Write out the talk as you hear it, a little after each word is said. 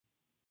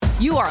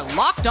You are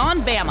Locked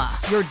On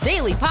Bama, your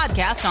daily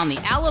podcast on the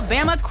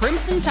Alabama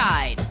Crimson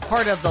Tide.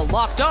 Part of the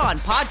Locked On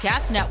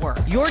Podcast Network,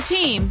 your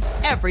team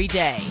every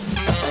day.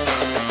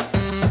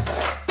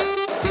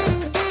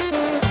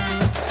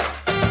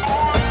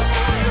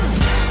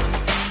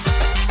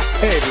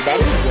 Hey,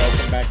 everybody.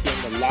 Welcome back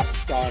into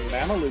Locked On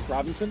Bama. Luke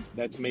Robinson,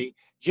 that's me.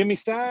 Jimmy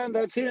Stein,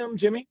 that's him.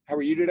 Jimmy, how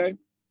are you today?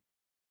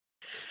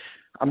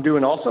 I'm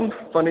doing awesome.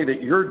 Funny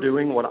that you're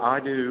doing what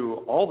I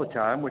do all the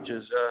time, which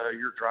is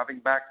you're driving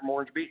back from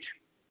Orange Beach.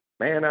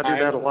 Man, I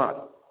do that a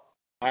lot.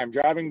 I'm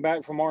driving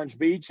back from Orange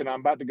Beach, and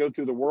I'm about to go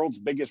through the world's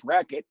biggest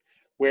racket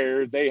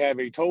where they have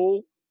a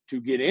toll to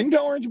get into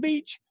Orange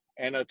Beach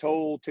and a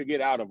toll to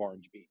get out of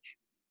Orange Beach.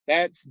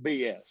 That's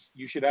BS.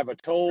 You should have a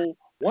toll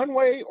one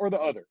way or the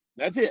other.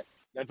 That's it.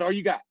 That's all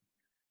you got.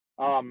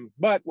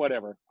 But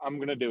whatever. I'm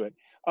going to do it.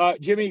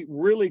 Jimmy,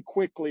 really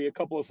quickly, a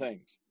couple of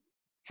things.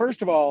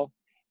 First of all,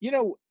 you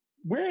know,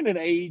 we're in an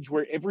age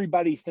where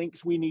everybody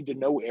thinks we need to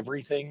know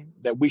everything,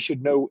 that we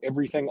should know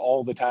everything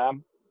all the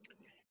time.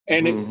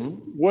 And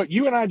what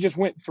you and I just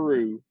went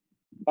through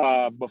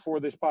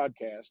before this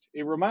podcast,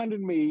 it reminded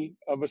me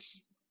of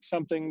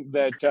something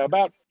that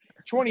about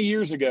 20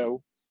 years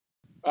ago,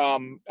 I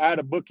had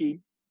a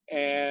bookie,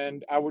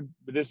 and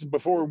this is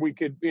before we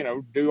could,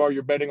 do all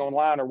your betting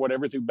online or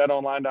whatever through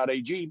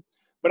betonline.ag.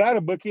 But I had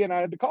a bookie, and I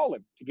had to call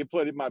him to get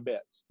flooded my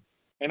bets.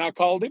 And I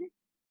called him.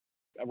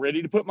 I'm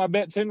ready to put my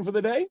bets in for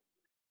the day.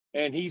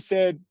 And he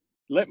said,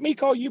 let me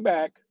call you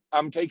back.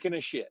 I'm taking a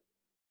shit.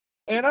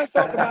 And I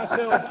thought to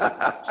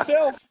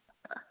myself,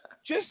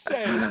 just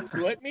say,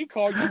 let me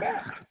call you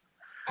back.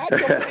 I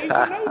don't need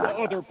to know the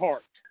other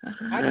part.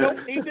 I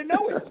don't need to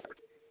know it.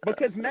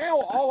 Because now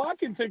all I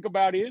can think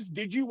about is,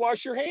 did you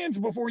wash your hands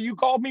before you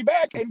called me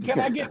back? And can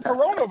I get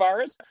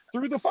coronavirus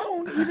through the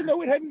phone, even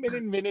though it hadn't been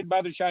invented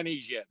by the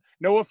Chinese yet?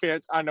 No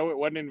offense. I know it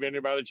wasn't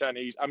invented by the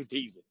Chinese. I'm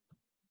teasing.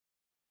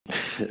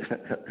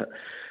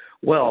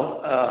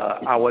 Well,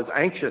 I was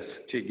anxious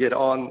to get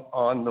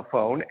on the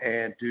phone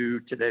and do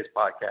today's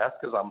podcast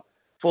because I'm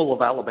full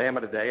of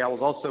Alabama today. I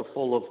was also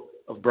full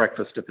of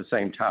breakfast at the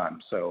same time.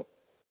 So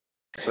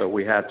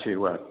we had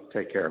to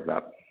take care of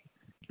that.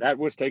 That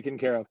was taken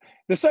care of.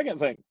 The second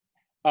thing,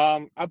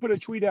 I put a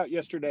tweet out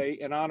yesterday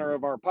in honor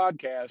of our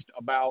podcast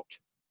about,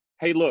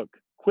 hey, look,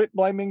 quit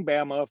blaming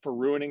Bama for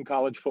ruining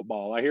college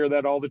football. I hear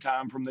that all the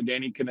time from the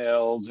Danny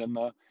Cannells and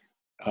the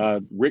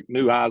Rick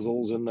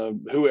Neuheisels and the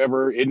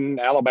whoever in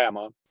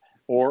Alabama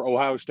or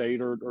Ohio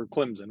State or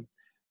Clemson.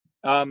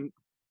 And,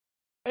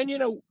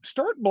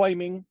 start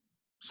blaming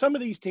some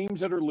of these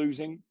teams that are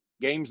losing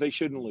games they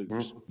shouldn't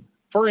lose.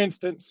 For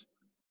instance,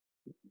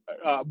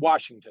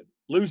 Washington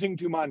losing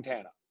to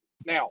Montana.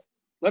 Now,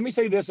 let me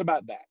say this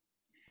about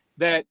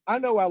that I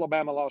know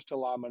Alabama lost to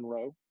La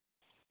Monroe.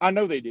 I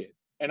know they did.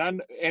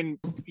 And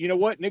you know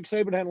what? Nick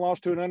Saban hadn't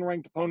lost to an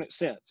unranked opponent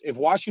since. If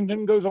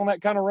Washington goes on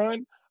that kind of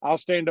run, I'll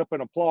stand up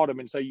and applaud him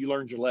and say, you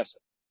learned your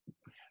lesson.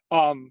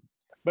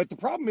 But the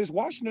problem is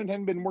Washington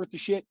hadn't been worth the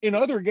shit in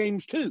other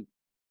games too.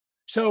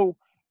 So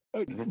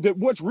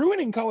what's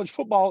ruining college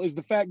football is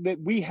the fact that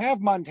we have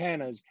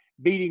Montanas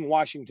beating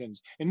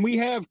Washingtons, and we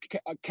have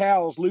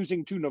Cal's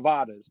losing to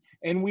Nevadas,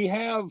 and we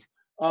have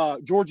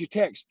Georgia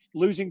Tech's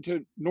losing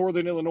to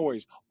Northern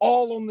Illinois,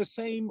 all on the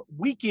same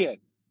weekend.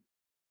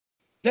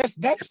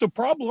 That's the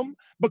problem,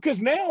 because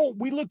now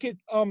we look at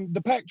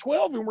the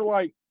Pac-12 and we're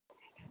like,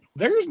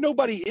 there's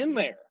nobody in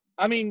there.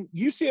 I mean,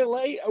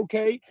 UCLA,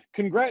 okay,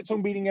 congrats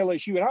on beating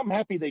LSU, and I'm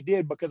happy they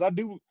did, because I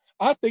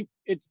think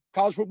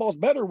college football's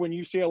better when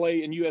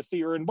UCLA and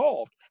USC are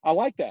involved. I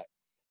like that.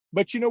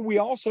 But, we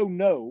also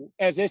know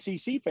as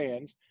SEC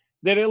fans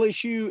that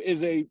LSU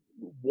is a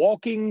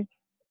walking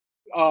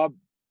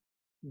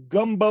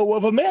gumbo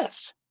of a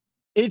mess.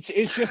 It's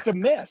just a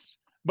mess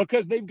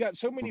because they've got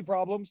so many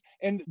problems,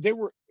 and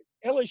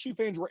LSU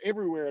fans were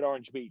everywhere at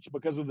Orange Beach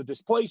because of the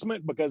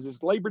displacement, because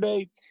it's Labor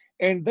Day,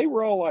 and they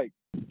were all like,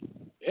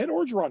 Ed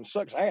Orgeron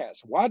sucks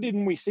ass. Why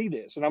didn't we see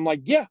this? And I'm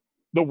like, yeah,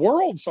 the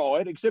world saw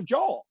it except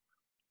y'all.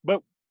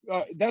 But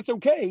that's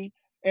okay,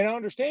 and I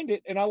understand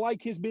it, and I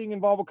like his being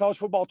involved with college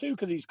football too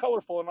because he's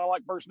colorful and I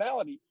like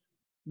personality.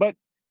 But,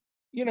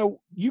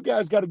 you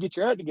guys got to get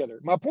your act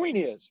together. My point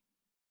is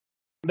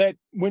that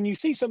when you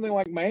see something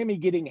like Miami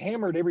getting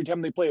hammered every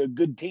time they play a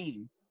good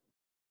team,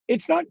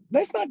 that's not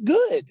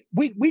good.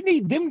 We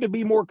need them to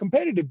be more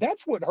competitive.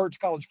 That's what hurts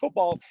college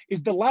football,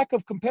 is the lack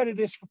of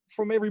competitiveness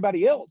from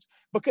everybody else.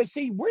 Because,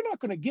 see, we're not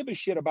going to give a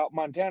shit about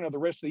Montana the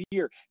rest of the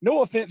year.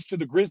 No offense to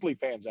the Grizzly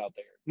fans out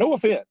there. No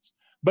offense.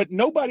 But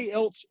nobody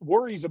else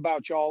worries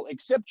about y'all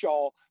except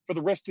y'all for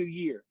the rest of the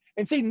year.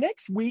 And see,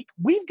 next week,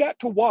 we've got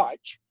to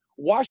watch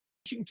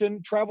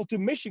Washington travel to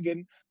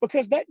Michigan,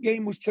 because that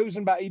game was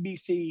chosen by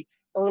ABC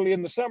early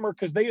in the summer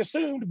because they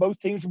assumed both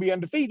teams would be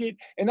undefeated,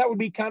 and that would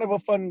be kind of a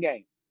fun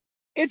game.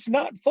 It's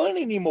not fun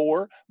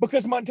anymore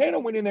because Montana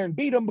went in there and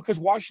beat them, because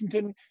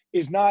Washington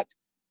is not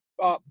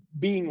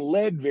being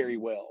led very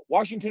well.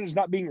 Washington is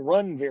not being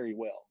run very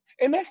well.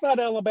 And that's not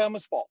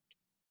Alabama's fault.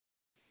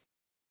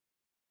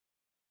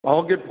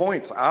 All good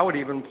points. I would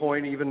even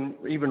point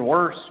even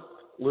worse,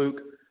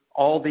 Luke.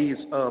 all these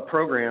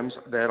programs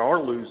that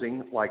are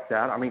losing like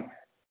that. I mean,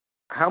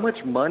 how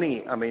much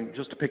money,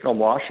 just to pick on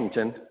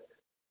Washington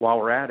while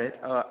we're at it,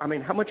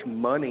 how much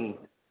money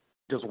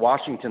does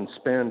Washington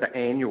spend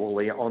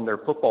annually on their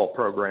football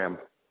program?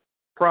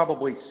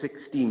 Probably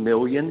 $60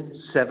 million,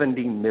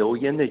 $70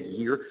 million a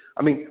year.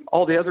 I mean,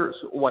 all the others,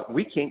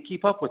 we can't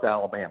keep up with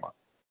Alabama.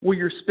 Well,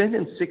 you're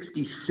spending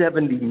 $60,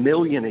 $70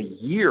 million a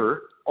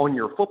year on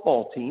your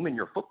football team and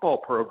your football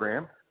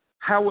program.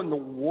 How in the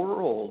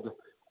world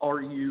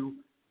are you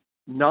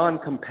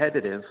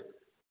non-competitive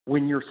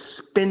when you're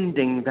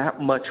spending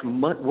that much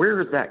money? Where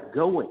is that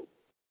going?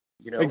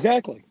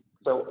 Exactly.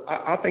 So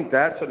I think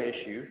that's an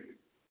issue.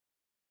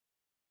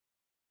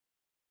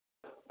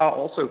 I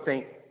also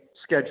think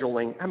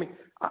scheduling.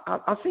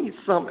 I think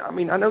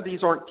I know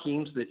these aren't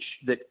teams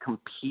that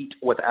compete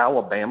with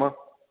Alabama,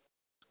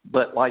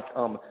 but like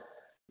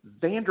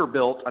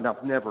Vanderbilt, and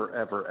I've never,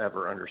 ever,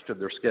 ever understood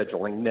their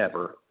scheduling,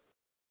 never.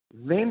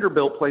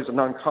 Vanderbilt plays a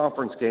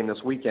non-conference game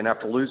this weekend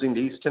after losing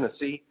to East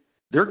Tennessee.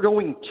 They're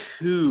going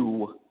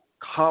to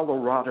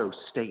Colorado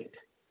State.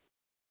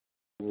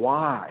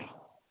 Why?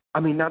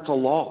 That's a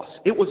loss.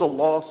 It was a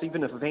loss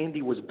even if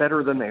Vandy was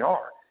better than they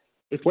are.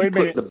 If you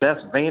put the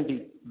best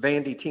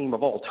Vandy team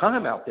of all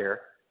time out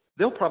there,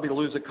 they'll probably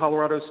lose at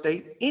Colorado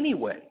State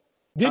anyway.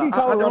 Didn't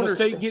Colorado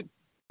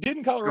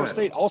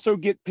State also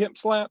get pimp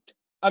slapped?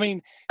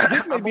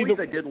 This may be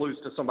they did lose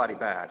to somebody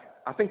bad.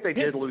 I think they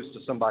did lose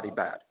to somebody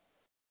bad.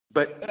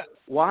 But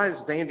why is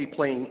Vandy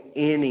playing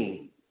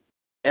any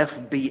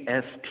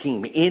FBS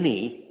team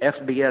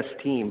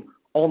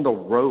on the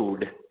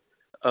road?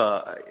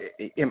 I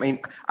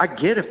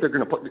get if they're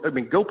going to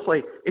play. Go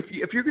play.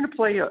 If you're going to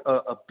play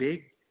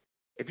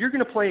if you're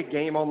going to play a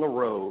game on the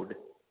road,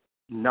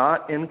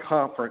 not in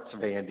conference,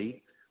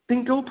 Vandy,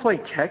 then go play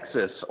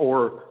Texas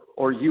or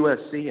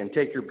USC and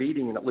take your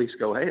beating and at least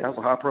go, hey, that was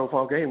a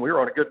high-profile game. We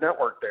were on a good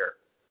network there.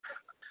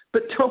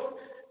 But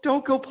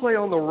don't go play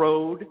on the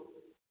road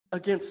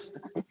against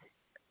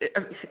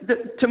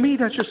 – to me,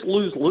 that's just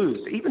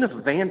lose-lose. Even if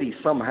Vandy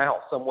somehow,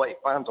 some way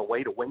finds a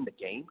way to win the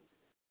game,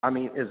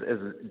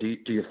 do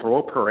you throw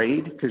a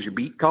parade because you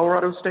beat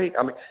Colorado State?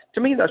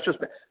 To me, that's just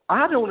 –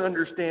 I don't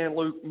understand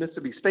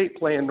Mississippi State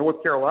playing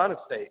North Carolina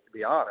State, to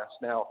be honest.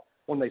 Now,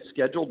 when they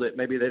scheduled it,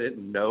 maybe they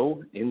didn't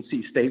know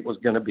NC State was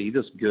going to be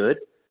this good.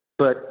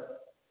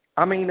 But,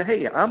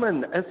 hey, I'm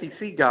an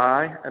SEC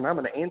guy and I'm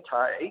an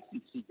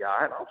anti-ACC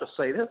guy, and I'll just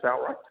say this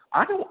outright.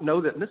 I don't know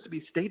that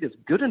Mississippi State is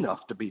good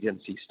enough to beat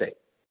NC State.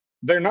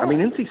 They're not.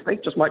 NC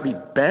State just might be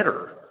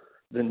better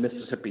than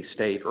Mississippi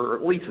State, or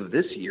at least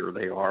this year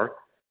they are.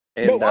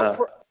 And, no,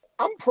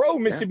 I'm pro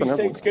Mississippi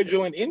State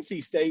scheduling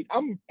NC State.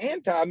 I'm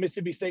anti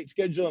Mississippi State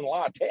scheduling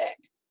La Tech.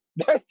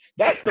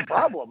 That's the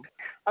problem.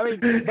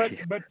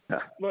 But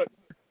look,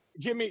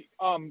 Jimmy,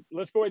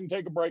 let's go ahead and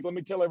take a break. Let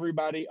me tell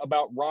everybody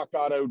about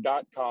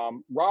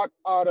rockauto.com. Rock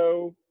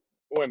Auto.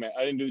 Wait a minute,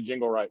 I didn't do the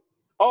jingle right.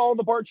 All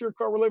the parts your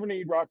car will ever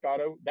need, Rock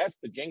Auto. That's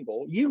the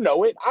jingle. You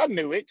know it. I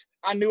knew it.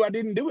 I knew I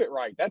didn't do it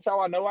right. That's how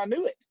I know I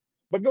knew it.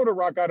 But go to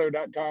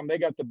rockauto.com. They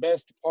got the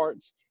best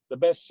parts, the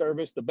best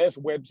service, the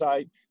best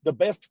website, the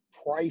best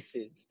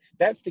prices.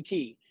 That's the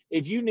key.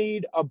 If you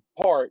need a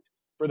part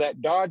for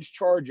that Dodge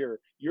Charger,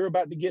 you're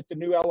about to get the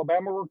new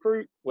Alabama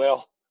recruit,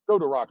 well, go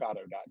to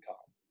rockauto.com.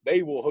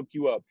 They will hook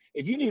you up.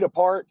 If you need a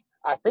part,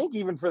 I think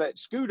even for that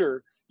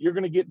scooter you're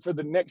going to get for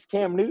the next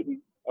Cam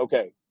Newton,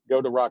 okay,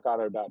 go to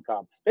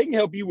rockauto.com. They can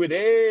help you with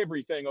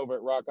everything over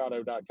at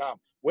rockauto.com.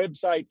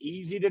 Website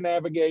easy to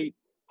navigate.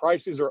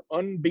 Prices are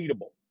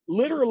unbeatable.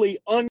 Literally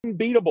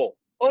unbeatable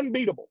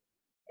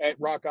at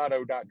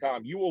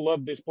rockauto.com. You will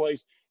love this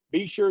place.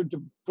 Be sure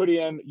to put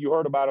in, you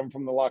heard about them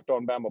from the Locked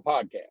On Bama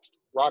podcast,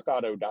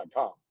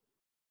 rockauto.com.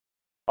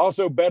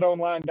 Also,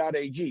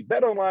 betonline.ag.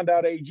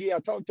 Betonline.ag, I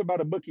talked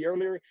about a bookie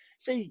earlier.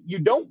 See, you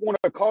don't want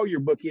to call your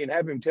bookie and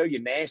have him tell you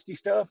nasty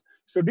stuff.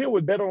 So deal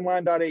with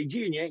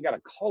betonline.ag and you ain't got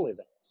to call his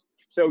ass.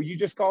 So you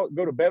just go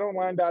to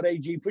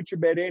betonline.ag, put your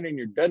bet in, and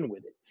you're done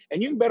with it.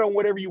 And you can bet on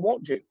whatever you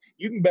want to.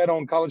 You can bet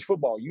on college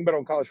football. You can bet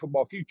on college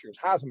football futures,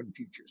 Heisman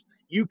futures.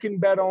 You can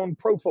bet on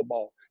pro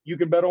football. You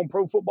can bet on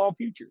pro football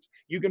futures.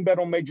 You can bet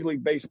on Major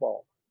League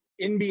Baseball,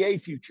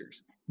 NBA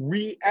futures,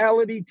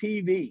 reality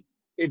TV.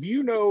 If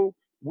you know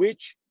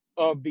which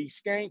of the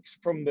skanks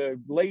from the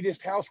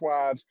latest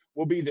Housewives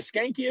will be the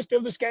skankiest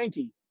of the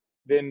skanky,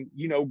 then,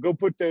 go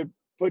put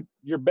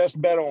your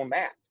best bet on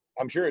that.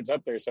 I'm sure it's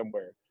up there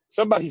somewhere.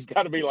 Somebody's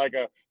got to be like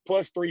a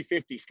plus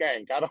 350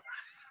 skank. I don't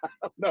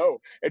know.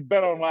 At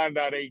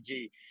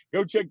betonline.ag.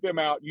 Go check them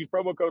out. Use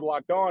promo code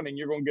Locked On and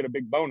you're going to get a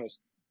big bonus.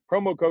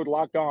 Promo code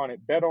Locked On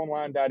at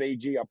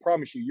betonline.ag. I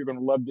promise you're going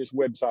to love this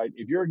website.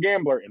 If you're a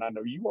gambler, and I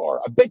know you are,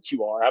 I bet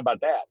you are, how about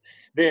that?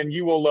 Then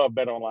you will love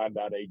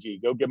betonline.ag.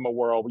 Go give them a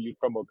whirl. We'll use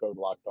promo code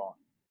Locked On.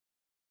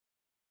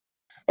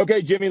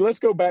 Okay, Jimmy, let's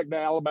go back to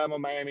Alabama,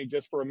 Miami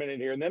just for a minute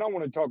here. And then I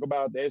want to talk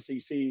about the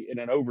SEC in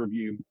an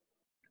overview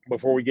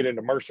before we get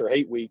into Mercer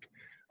Hate Week.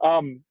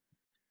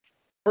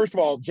 First of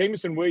all,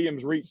 Jameson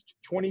Williams reached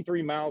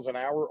 23 miles an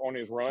hour on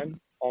his run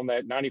on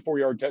that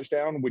 94-yard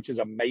touchdown, which is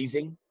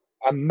amazing.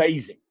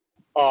 Amazing.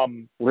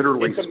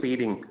 Literally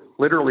speeding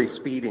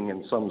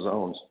in some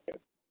zones.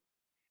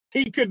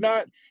 He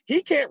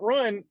can't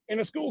run in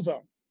a school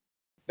zone.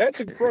 That's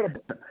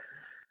incredible.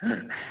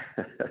 But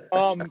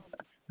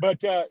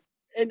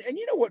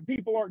you know what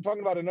people aren't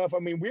talking about enough? I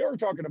mean, we are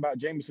talking about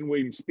Jameson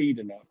Williams' speed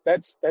enough.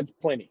 That's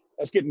plenty.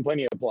 That's getting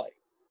plenty of play.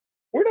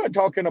 We're not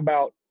talking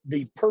about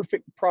the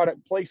perfect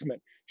product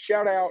placement.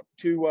 Shout out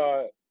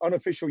to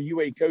Unofficial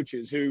UA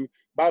Coaches, who,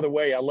 by the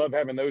way, I love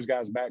having those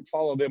guys back.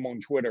 Follow them on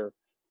Twitter.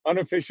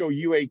 Unofficial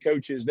UA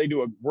Coaches, they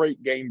do a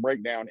great game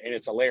breakdown, and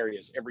it's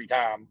hilarious every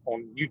time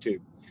on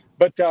YouTube.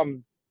 But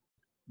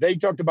they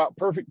talked about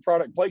perfect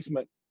product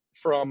placement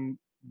from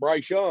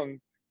Bryce Young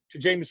to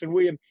Jameson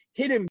Williams,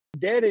 hit him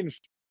dead in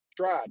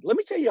stride. Let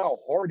me tell you how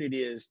hard it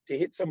is to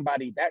hit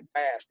somebody that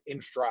fast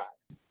in stride.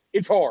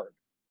 It's hard.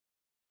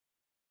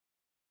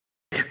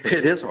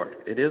 It is hard.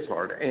 It is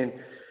hard. And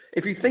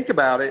if you think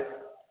about it,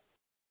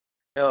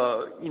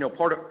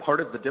 part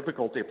of the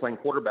difficulty of playing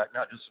quarterback,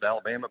 not just at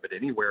Alabama, but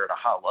anywhere at a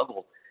high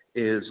level,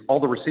 is all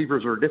the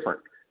receivers are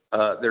different.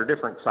 They're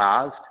different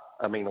sized.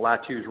 I mean,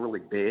 Latu is really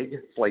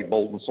big. Slade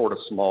Bolden's sort of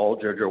small.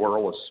 JoJo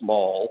Earle is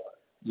small.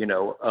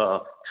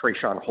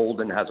 Trayshawn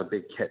Holden has a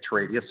big catch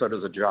radius. So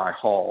does Ajay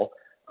Hall.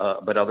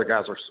 But other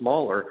guys are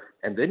smaller.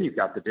 And then you've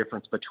got the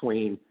difference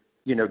between,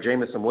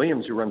 Jameson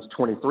Williams, who runs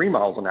 23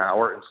 miles an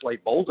hour, and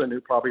Slade Bolden,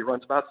 who probably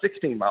runs about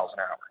 16 miles an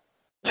hour.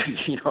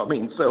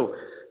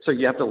 So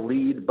you have to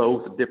lead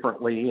both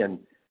differently and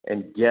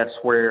guess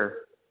where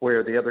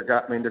the other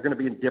guy, they're going to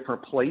be in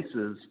different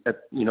places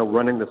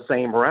running the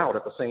same route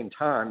at the same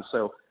time.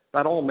 So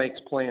that all makes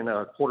playing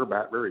a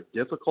quarterback very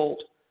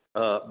difficult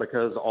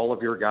because all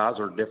of your guys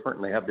are different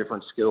and they have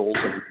different skills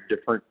and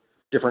different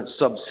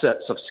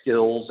subsets of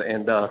skills.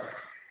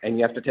 And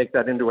you have to take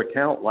that into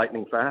account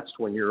lightning fast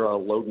when you're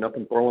loading up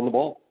and throwing the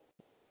ball.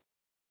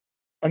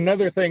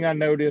 Another thing I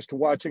noticed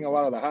watching a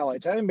lot of the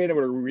highlights, I haven't been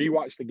able to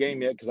rewatch the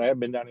game yet because I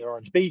haven't been down in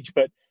Orange Beach,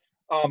 but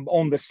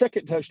on the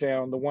second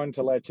touchdown, the one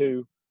to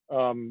Latu,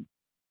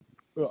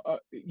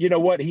 you know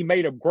what? He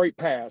made a great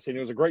pass, and it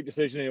was a great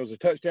decision. It was a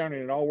touchdown,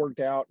 and it all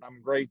worked out.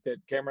 I'm great that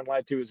Cameron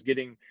Latu is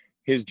getting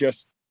his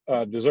just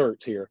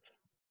desserts here.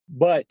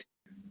 But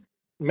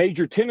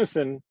Major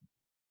Tennyson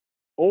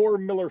or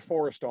Miller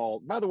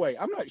Forrestall, by the way,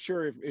 I'm not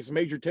sure if it's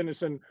Major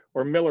Tennyson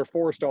or Miller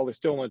Forrestall is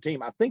still on the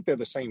team. I think they're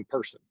the same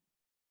person.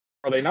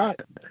 Are they not?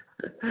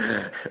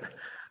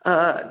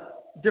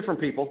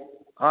 Different people.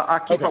 I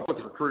keep up with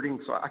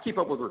recruiting, so I keep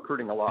up with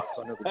recruiting a lot,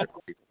 so I know the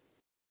different people.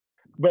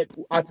 But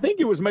I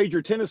think it was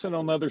Major Tennyson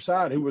on the other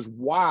side who was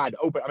wide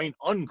open,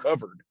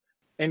 uncovered.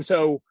 And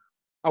so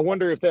I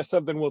wonder if that's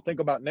something we'll think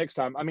about next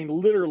time.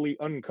 Literally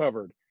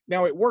uncovered.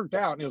 Now, it worked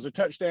out, and it was a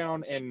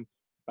touchdown, and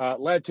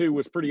Latu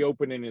was pretty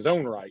open in his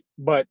own right.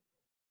 But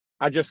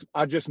I just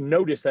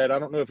noticed that. I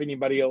don't know if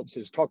anybody else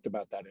has talked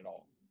about that at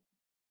all.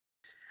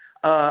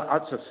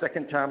 It's the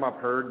second time I've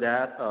heard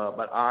that,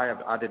 but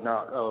I did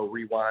not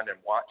rewind and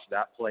watch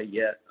that play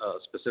yet,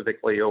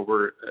 specifically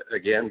over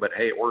again. But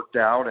hey, it worked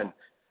out, and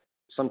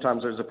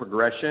sometimes there's a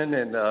progression.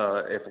 And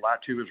if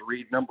Latu is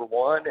read number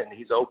one and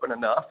he's open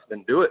enough,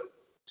 then do it.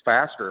 It's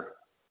faster.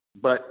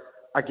 But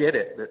I get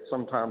it that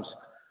sometimes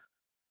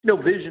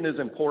vision is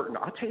important.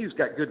 I'll tell you, who's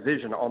got good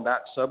vision on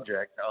that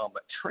subject.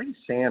 But Trey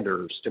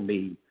Sanders, to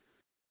me.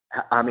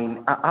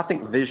 I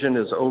think vision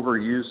is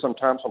overused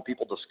sometimes when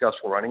people discuss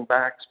running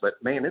backs, but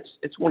man,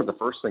 it's one of the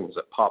first things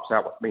that pops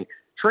out with me.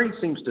 Trey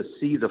seems to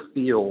see the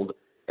field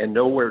and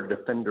know where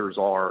defenders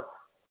are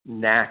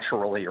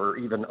naturally or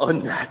even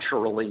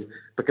unnaturally,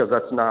 because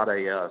that's not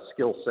a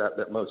skill set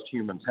that most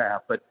humans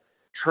have. But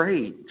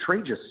Trey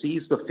just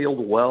sees the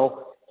field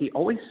well. He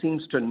always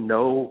seems to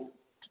know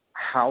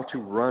how to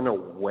run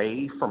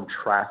away from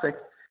traffic,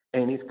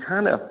 and he's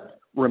kind of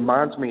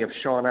reminds me of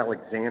Sean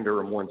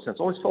Alexander in one sense.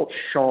 I always felt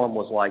Sean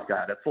was like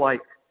that. It's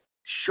like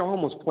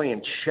Sean was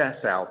playing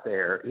chess out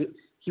there.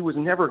 He was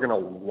never going to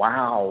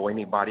wow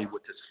anybody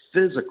with his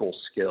physical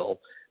skill,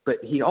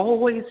 but he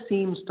always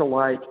seems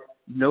to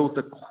know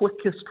the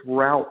quickest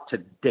route to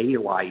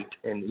daylight,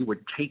 and he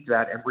would take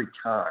that every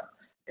time.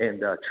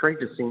 And Trey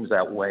just seems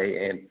that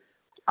way, and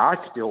I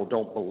still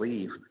don't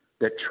believe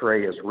that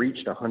Trey has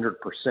reached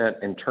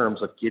 100% in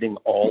terms of getting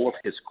all of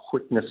his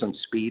quickness and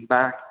speed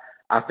back.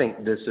 I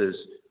think this is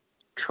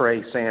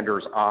Trey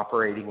Sanders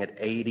operating at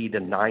 80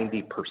 to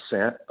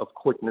 90% of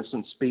quickness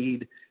and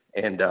speed.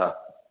 And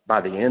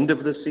by the end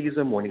of the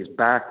season, when he's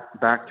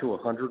back to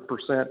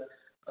 100%,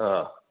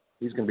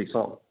 he's going to be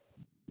something.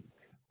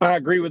 I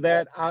agree with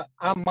that.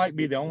 I might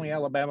be the only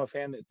Alabama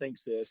fan that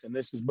thinks this, and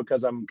this is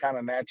because I'm kind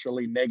of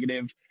naturally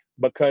negative,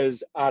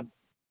 because I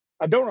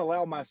don't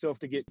allow myself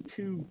to get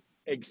too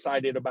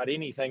excited about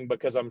anything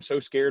because I'm so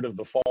scared of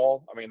the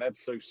fall.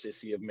 That's so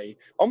sissy of me.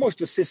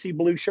 Almost a sissy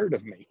blue shirt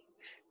of me.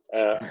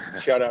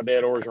 Shout out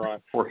Dad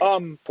Orgeron.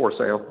 For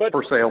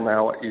sale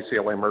now at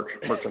UCLA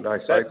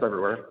merchandise sites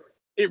everywhere.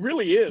 It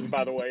really is,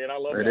 by the way, and I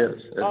love it. It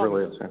is. It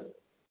really is. Yeah.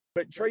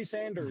 But Trey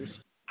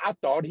Sanders, I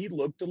thought he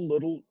looked a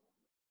little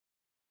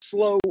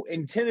slow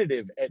and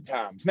tentative at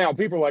times. Now,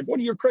 people are like, "What?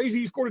 You're crazy?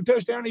 He scored a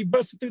touchdown. He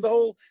busted through the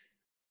hole."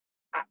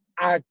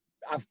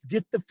 I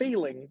get the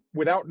feeling,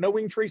 without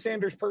knowing Trey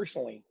Sanders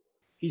personally,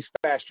 he's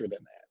faster than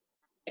that.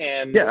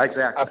 And yeah,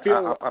 exactly.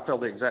 I feel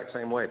the exact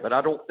same way, but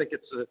I don't think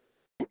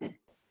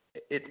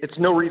it's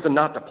no reason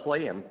not to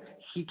play him.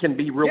 He can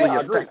be really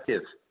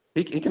effective.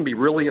 He can be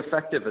really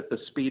effective at the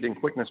speed and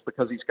quickness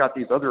because he's got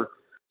these other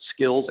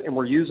skills, and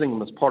we're using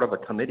him as part of a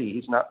committee.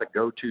 He's not the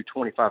go-to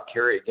 25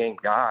 carry a game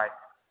guy.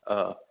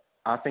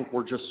 I think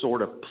we're just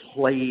sort of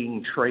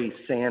playing Trey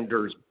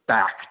Sanders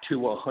back to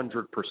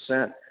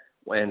 100%.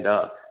 And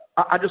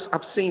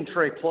I've seen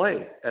Trey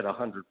play at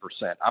 100%.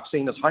 I've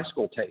seen his high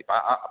school tape,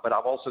 but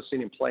I've also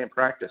seen him play in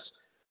practice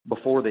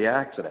before the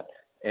accident.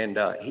 And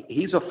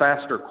he's a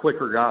faster,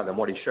 quicker guy than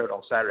what he showed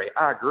on Saturday.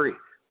 I agree.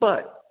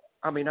 But,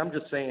 I mean, I'm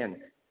just saying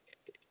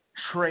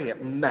Trey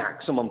at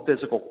maximum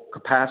physical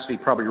capacity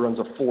probably runs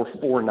a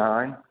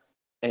 4.49.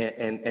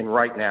 And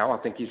right now I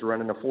think he's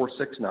running a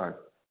 4.69.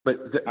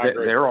 But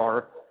there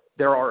are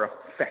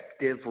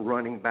effective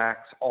running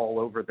backs all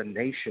over the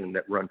nation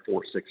that run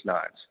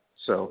 4.69s.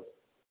 So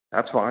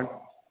that's fine.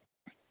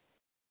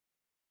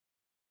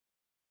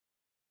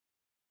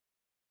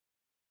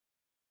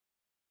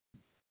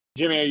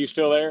 Jimmy, are you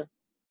still there?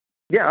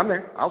 Yeah, I'm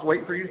there. I was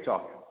waiting for you to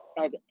talk.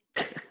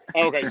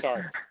 Okay,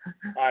 sorry.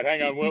 All right,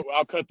 hang on.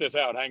 I'll cut this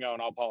out. Hang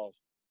on. I'll pause.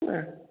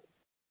 Yeah.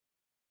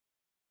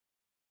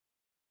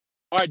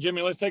 All right,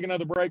 Jimmy, let's take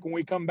another break. When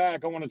we come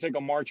back, I want to take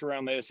a march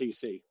around the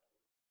SEC.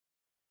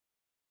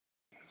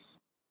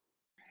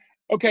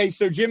 Okay,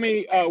 so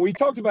Jimmy, we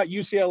talked about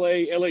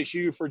UCLA,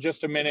 LSU for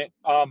just a minute.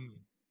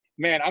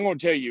 Man, I'm going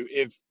to tell you,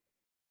 if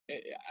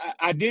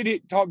I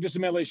did talk to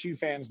some LSU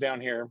fans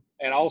down here,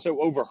 and I also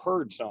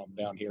overheard some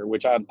down here,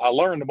 which I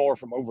learned more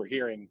from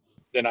overhearing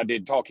than I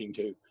did talking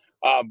to.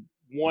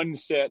 One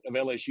set of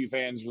LSU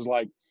fans was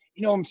like,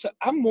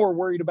 I'm more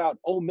worried about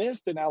Ole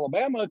Miss than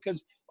Alabama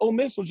because Ole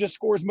Miss will just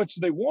score as much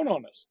as they want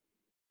on us.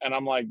 And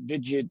I'm like,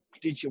 did you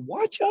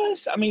watch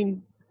us? I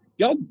mean,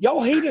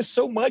 y'all hate us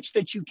so much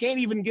that you can't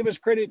even give us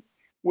credit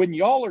when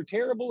y'all are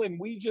terrible, and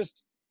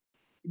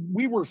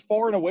we were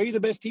far and away the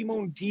best team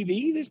on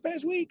TV this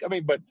past week. I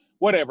mean, but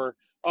whatever.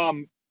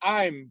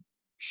 I'm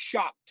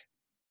shocked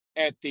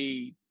at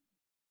the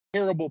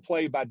terrible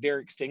play by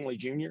Derek Stingley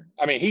Jr.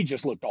 I mean, he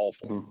just looked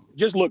awful.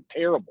 Just looked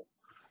terrible.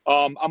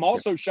 I'm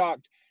also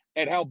shocked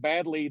at how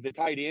badly the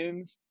tight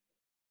ends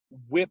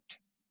whipped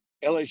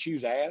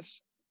LSU's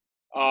ass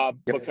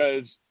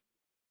because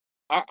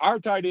our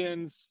tight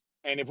ends,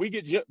 and if we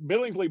get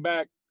Billingsley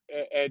back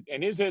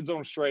and his head's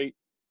on straight,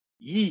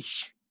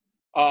 yeesh.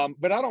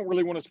 But I don't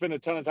really want to spend a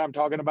ton of time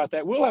talking about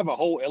that. We'll have a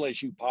whole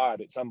LSU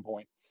pod at some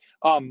point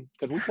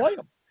because we play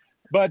them.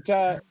 But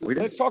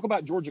let's talk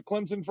about Georgia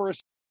Clemson for a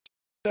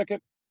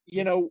second.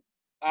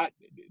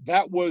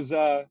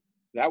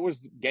 That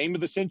was game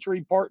of the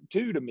century part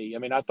 2 to me. I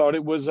mean, I thought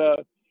it was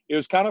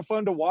kind of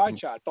fun to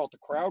watch. I thought the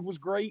crowd was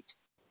great.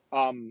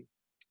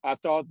 I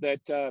thought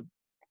that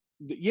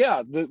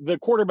the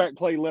quarterback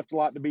play left a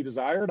lot to be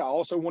desired. I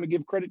also want to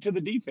give credit to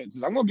the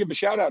defenses. I'm going to give a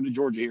shout out to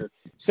Georgia here.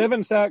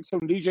 7 sacks on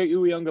DJ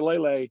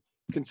Uiagalelei,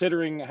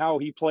 considering how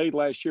he played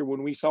last year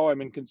when we saw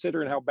him and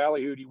considering how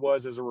ballyhooed he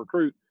was as a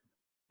recruit.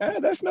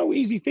 That's no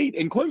easy feat.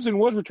 And Clemson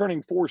was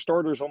returning 4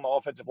 starters on the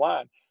offensive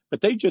line, but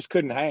they just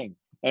couldn't hang.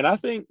 And I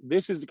think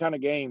this is the kind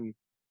of game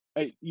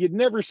you'd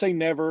never say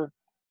never,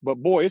 but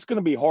boy, it's going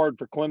to be hard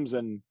for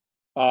Clemson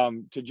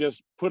to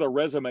just put a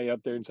resume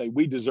up there and say,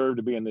 we deserve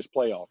to be in this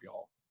playoff,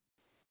 y'all.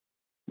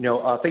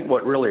 I think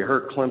what really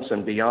hurt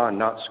Clemson beyond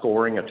not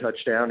scoring a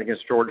touchdown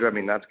against Georgia, I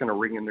mean, that's going to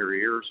ring in their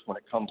ears when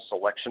it comes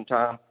selection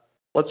time.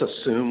 Let's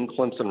assume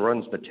Clemson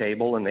runs the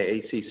table in the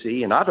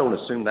ACC, and I don't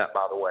assume that,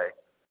 by the way,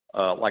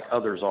 like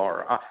others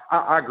are.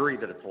 I agree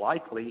that it's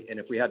likely, and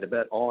if we had to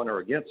bet on or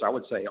against, I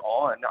would say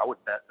on. I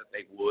would bet that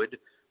they would,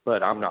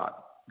 but I'm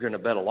not going to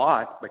bet a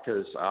lot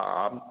because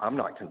I'm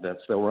not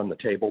convinced they'll run the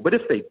table. But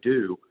if they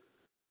do,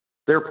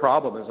 their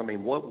problem is, I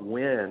mean, what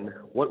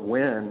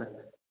win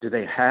do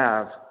they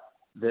have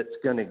that's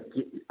going to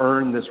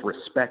earn this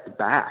respect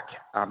back?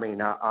 I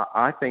mean,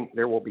 I think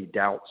there will be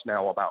doubts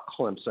now about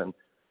Clemson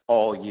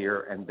all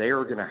year, and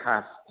they're going to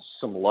have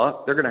some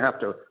luck. They're going to have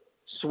to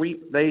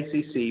sweep the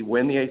ACC,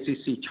 win the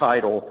ACC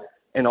title,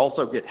 and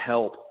also get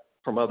help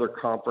from other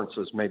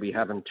conferences, maybe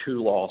having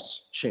 2-loss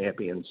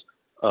champions,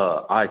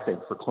 I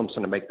think, for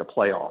Clemson to make the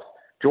playoff.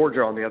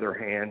 Georgia, on the other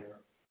hand,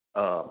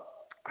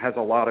 has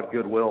a lot of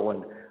goodwill,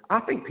 and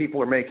I think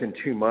people are making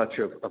too much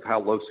of how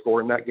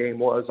low-scoring that game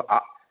was.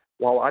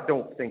 While I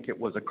don't think it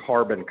was a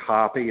carbon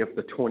copy of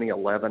the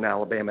 2011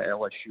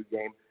 Alabama-LSU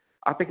game,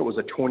 I think it was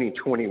a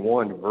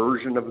 2021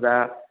 version of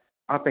that.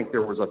 I think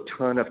there was a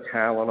ton of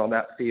talent on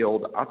that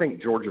field. I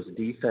think Georgia's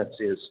defense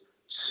is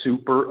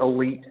super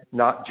elite,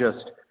 not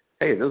just,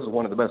 hey, this is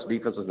one of the best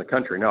defenses in the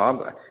country.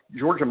 No,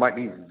 Georgia might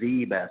be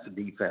the best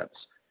defense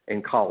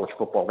in college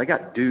football. They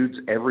got dudes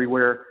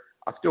everywhere.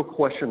 I still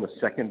question the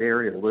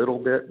secondary a little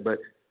bit, but,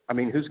 I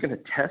mean, who's going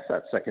to test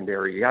that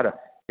secondary? You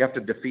have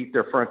to defeat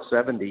their front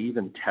seven to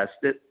even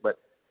test it, but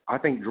I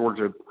think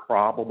Georgia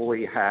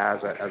probably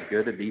has as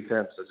good a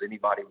defense as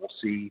anybody will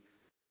see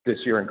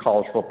this year in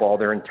college football.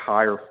 Their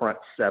entire front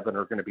seven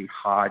are going to be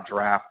high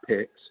draft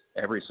picks,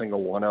 every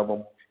single one of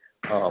them.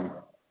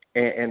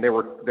 And they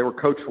were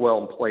coached well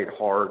and played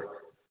hard.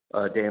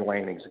 Dan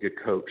Lanning's a good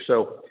coach.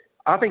 So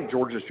I think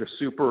Georgia's just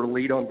super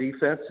elite on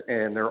defense,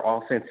 and their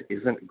offense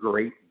isn't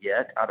great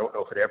yet. I don't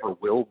know if it ever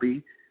will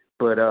be.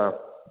 But,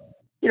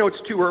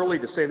 it's too early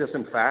to say this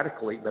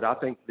emphatically, but I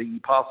think the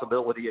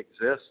possibility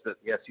exists that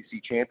the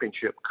SEC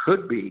championship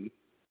could be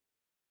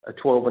a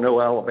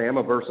 12-0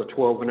 Alabama versus a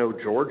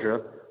 12-0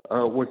 Georgia,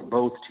 with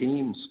both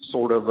teams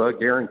sort of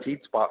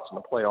guaranteed spots in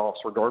the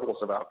playoffs regardless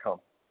of outcome.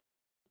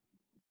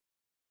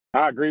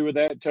 I agree with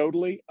that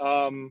totally.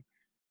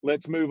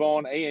 Let's move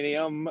on.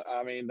 A&M,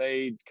 I mean,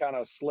 they kind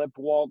of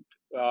sleptwalked,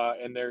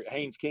 and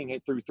Haynes King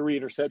threw 3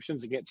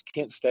 interceptions against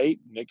Kent State,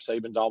 Nick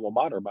Saban's alma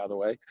mater, by the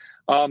way.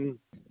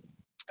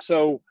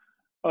 So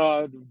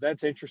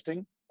that's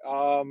interesting.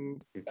 I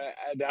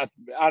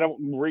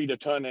don't read a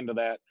ton into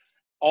that.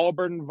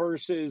 Auburn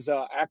versus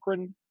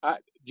Akron.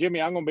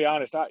 Jimmy, I'm going to be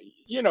honest.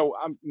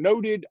 I'm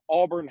noted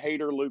Auburn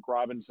hater Luke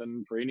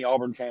Robinson. For any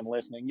Auburn fan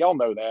listening, y'all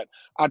know that.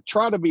 I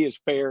try to be as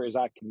fair as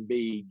I can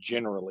be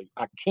generally.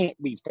 I can't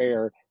be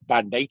fair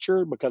by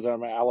nature because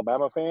I'm an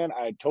Alabama fan.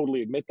 I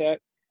totally admit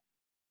that.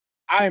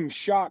 I am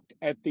shocked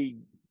at the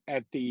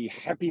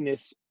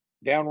happiness,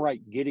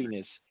 downright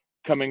giddiness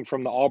coming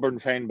from the Auburn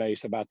fan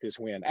base about this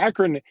win.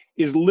 Akron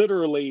is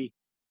literally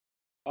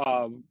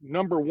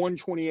number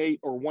 128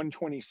 or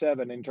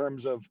 127 in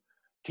terms of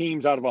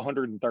teams out of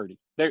 130.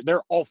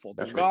 They're awful.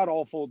 They're god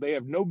awful. They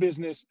have no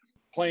business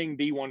playing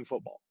D1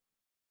 football.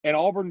 And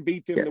Auburn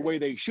beat them the way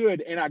they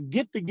should. And I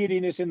get the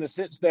giddiness in the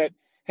sense that,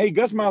 hey,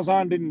 Gus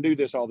Malzahn didn't do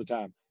this all the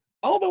time.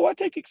 Although I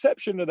take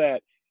exception to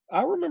that.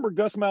 I remember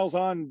Gus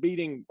Malzahn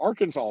beating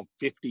Arkansas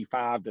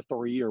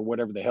 55-3 or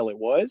whatever the hell it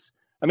was.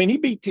 I mean, he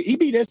beat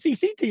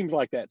SEC teams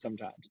like that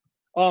sometimes.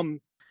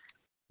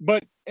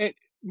 But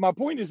my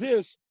point is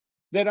this,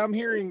 that I'm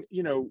hearing,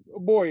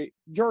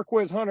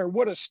 Jarquez Hunter,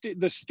 what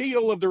the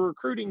steal of the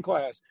recruiting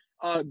class.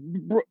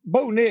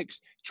 Bo Nix,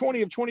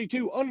 20 of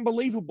 22,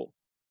 unbelievable.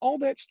 All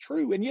that's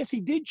true. And yes, he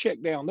did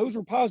check down. Those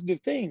are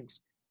positive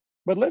things.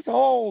 But let's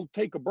all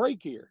take a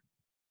break here.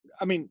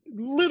 I mean,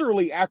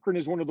 literally, Akron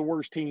is one of the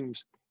worst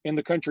teams in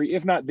the country,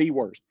 if not the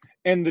worst.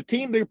 And the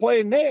team they're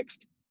playing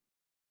next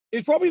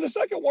is probably the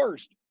second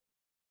worst.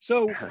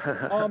 So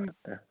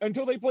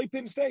until they play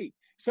Penn State.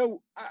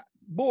 So,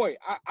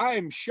 I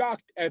am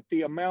shocked at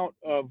the amount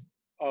of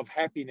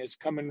happiness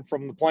coming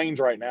from the Plains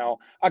right now.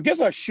 I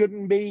guess I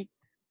shouldn't be.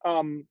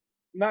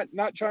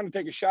 Not trying to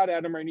take a shot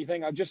at them or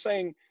anything. I'm just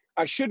saying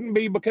I shouldn't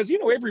be because,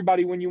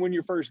 everybody, when you win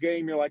your first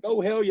game, you're like,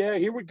 oh, hell yeah,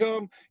 here we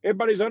come.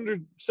 Everybody's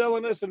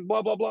underselling us and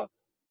blah, blah, blah.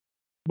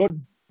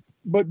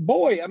 But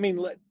boy, I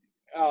mean,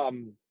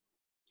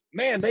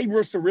 man, they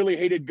must have really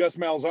hated Gus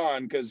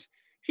Malzahn because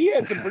he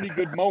had some pretty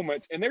good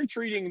moments. And they're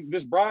treating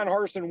this Brian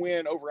Harsin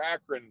win over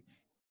Akron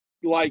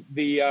like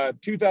the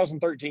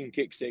 2013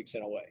 kick six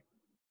in a way.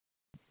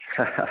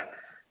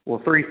 Well,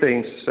 3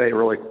 things to say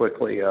really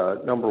quickly.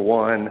 Number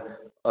one,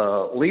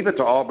 leave it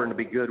to Auburn to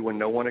be good when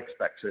no one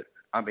expects it.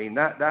 I mean,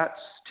 that's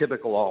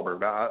typical Auburn.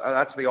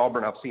 That's the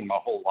Auburn I've seen my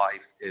whole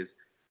life is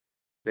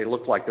they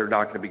look like they're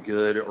not going to be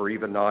good or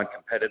even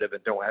non-competitive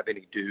and don't have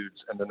any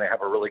dudes, and then they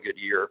have a really good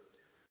year.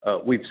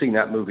 We've seen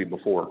that movie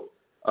before.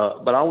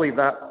 But I'll leave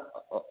that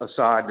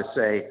aside to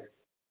say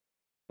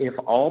if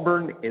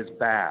Auburn is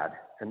bad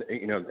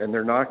and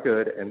they're not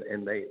good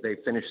and they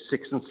finish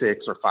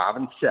 6-6 or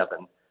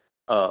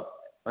 5-7,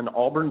 an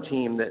Auburn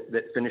team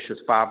that finishes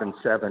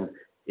 5-7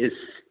 is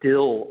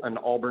still an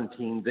Auburn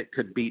team that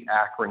could beat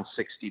Akron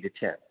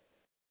 60-10.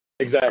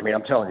 Exactly. I mean,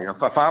 I'm telling you,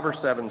 if a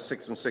 5-7,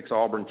 6-6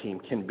 Auburn team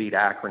can beat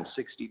Akron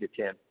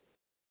 60-10,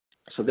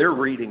 so they're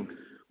reading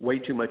way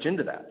too much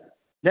into that.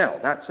 Now,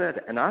 that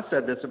said, and I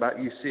said this about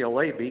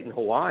UCLA beating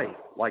Hawaii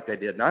like they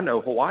did, and I know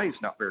Hawaii's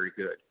not very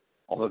good,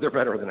 although they're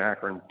better than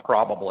Akron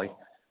probably.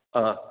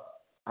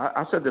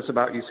 I said this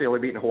about UCLA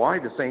beating Hawaii,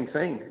 the same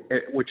thing,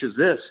 which is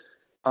this.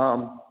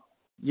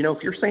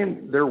 If you're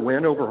saying their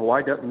win over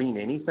Hawaii doesn't mean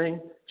anything,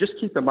 just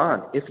keep in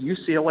mind, if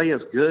UCLA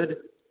is good,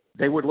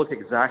 they would look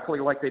exactly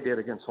like they did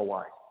against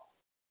Hawaii.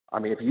 I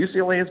mean, if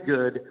UCLA is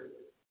good,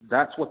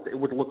 that's what it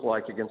would look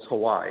like against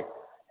Hawaii.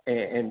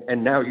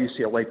 And now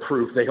UCLA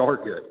proved they are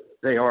good.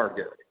 They are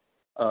good.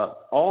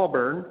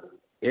 Auburn,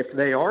 if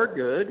they are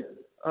good,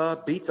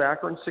 beats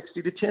Akron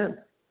 60-10.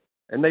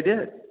 And they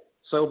did.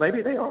 So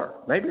maybe they are.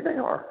 Maybe they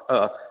are.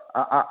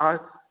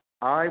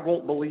 I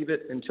won't believe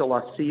it until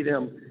I see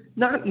them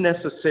not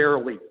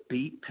necessarily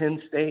beat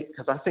Penn State,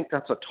 because I think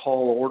that's a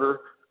tall order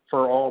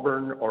for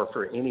Auburn or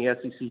for any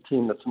SEC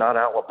team that's not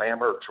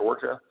Alabama or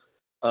Georgia,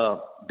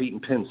 beating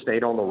Penn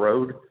State on the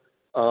road.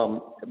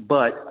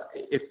 But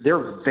if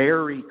they're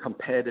very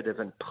competitive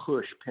and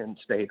push Penn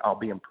State, I'll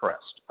be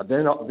impressed.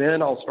 Then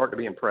I'll start to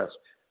be impressed.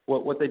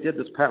 What they did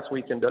this past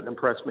weekend doesn't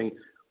impress me.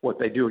 What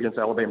they do against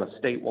Alabama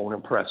State won't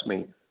impress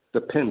me. The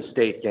Penn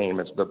State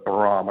game is the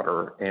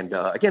barometer. And,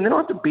 again, they don't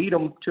have to beat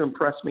them to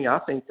impress me. I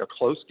think a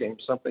close game,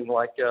 something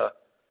like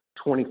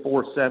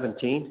 24-17,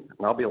 and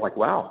I'll be like,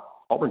 wow,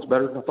 Auburn's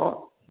better than I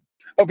thought.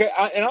 Okay,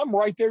 and I'm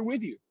right there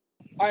with you.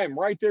 I am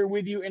right there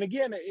with you. And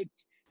again,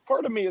 it's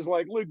part of me is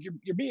like, look,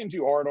 you're being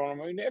too hard on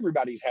them. I mean,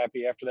 everybody's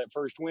happy after that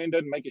first win.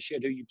 Doesn't make a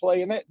shit who you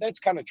play, and that's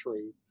kind of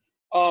true.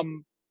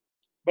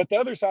 But the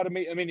other side of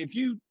me, I mean, if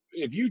you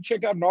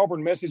check out an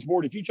Auburn message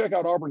board, if you check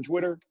out Auburn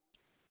Twitter,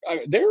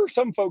 there are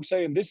some folks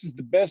saying this is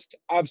the best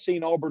I've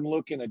seen Auburn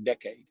look in a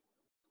decade.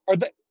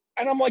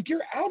 And I'm like,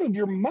 you're out of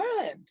your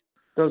mind.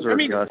 Those are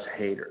Gus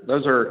haters.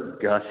 Those are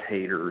Gus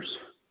haters.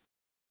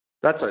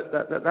 That's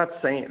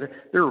saying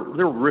they're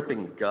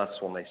ripping Gus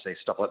when they say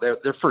stuff like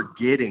that. They're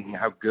forgetting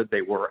how good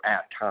they were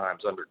at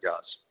times under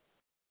Gus.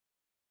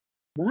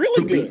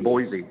 Really good.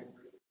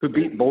 Who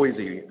beat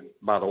Boise,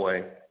 by the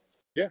way.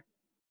 Yeah.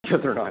 The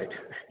other night,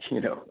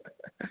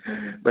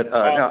 But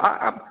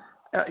now,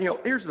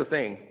 here's the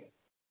thing.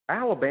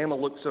 Alabama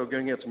looked so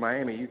good against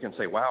Miami. You can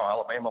say, wow,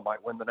 Alabama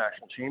might win the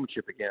national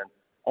championship again.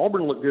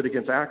 Auburn looked good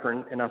against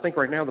Akron, and I think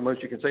right now the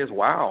most you can say is,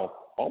 wow,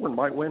 Auburn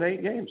might win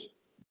 8 games.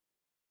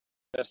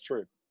 That's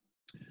true.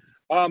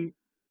 All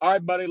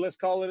right, buddy, let's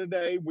call it a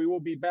day. We will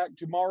be back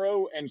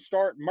tomorrow and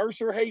start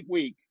Mercer Hate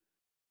Week.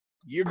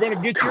 You're going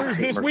to get yours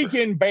this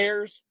weekend,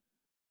 Bears.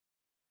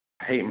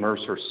 I hate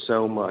Mercer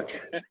so much.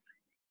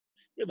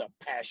 With a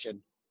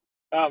passion.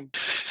 All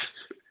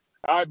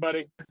right,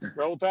 buddy.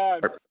 Roll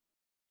Tide.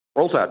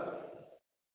 Roll Tide.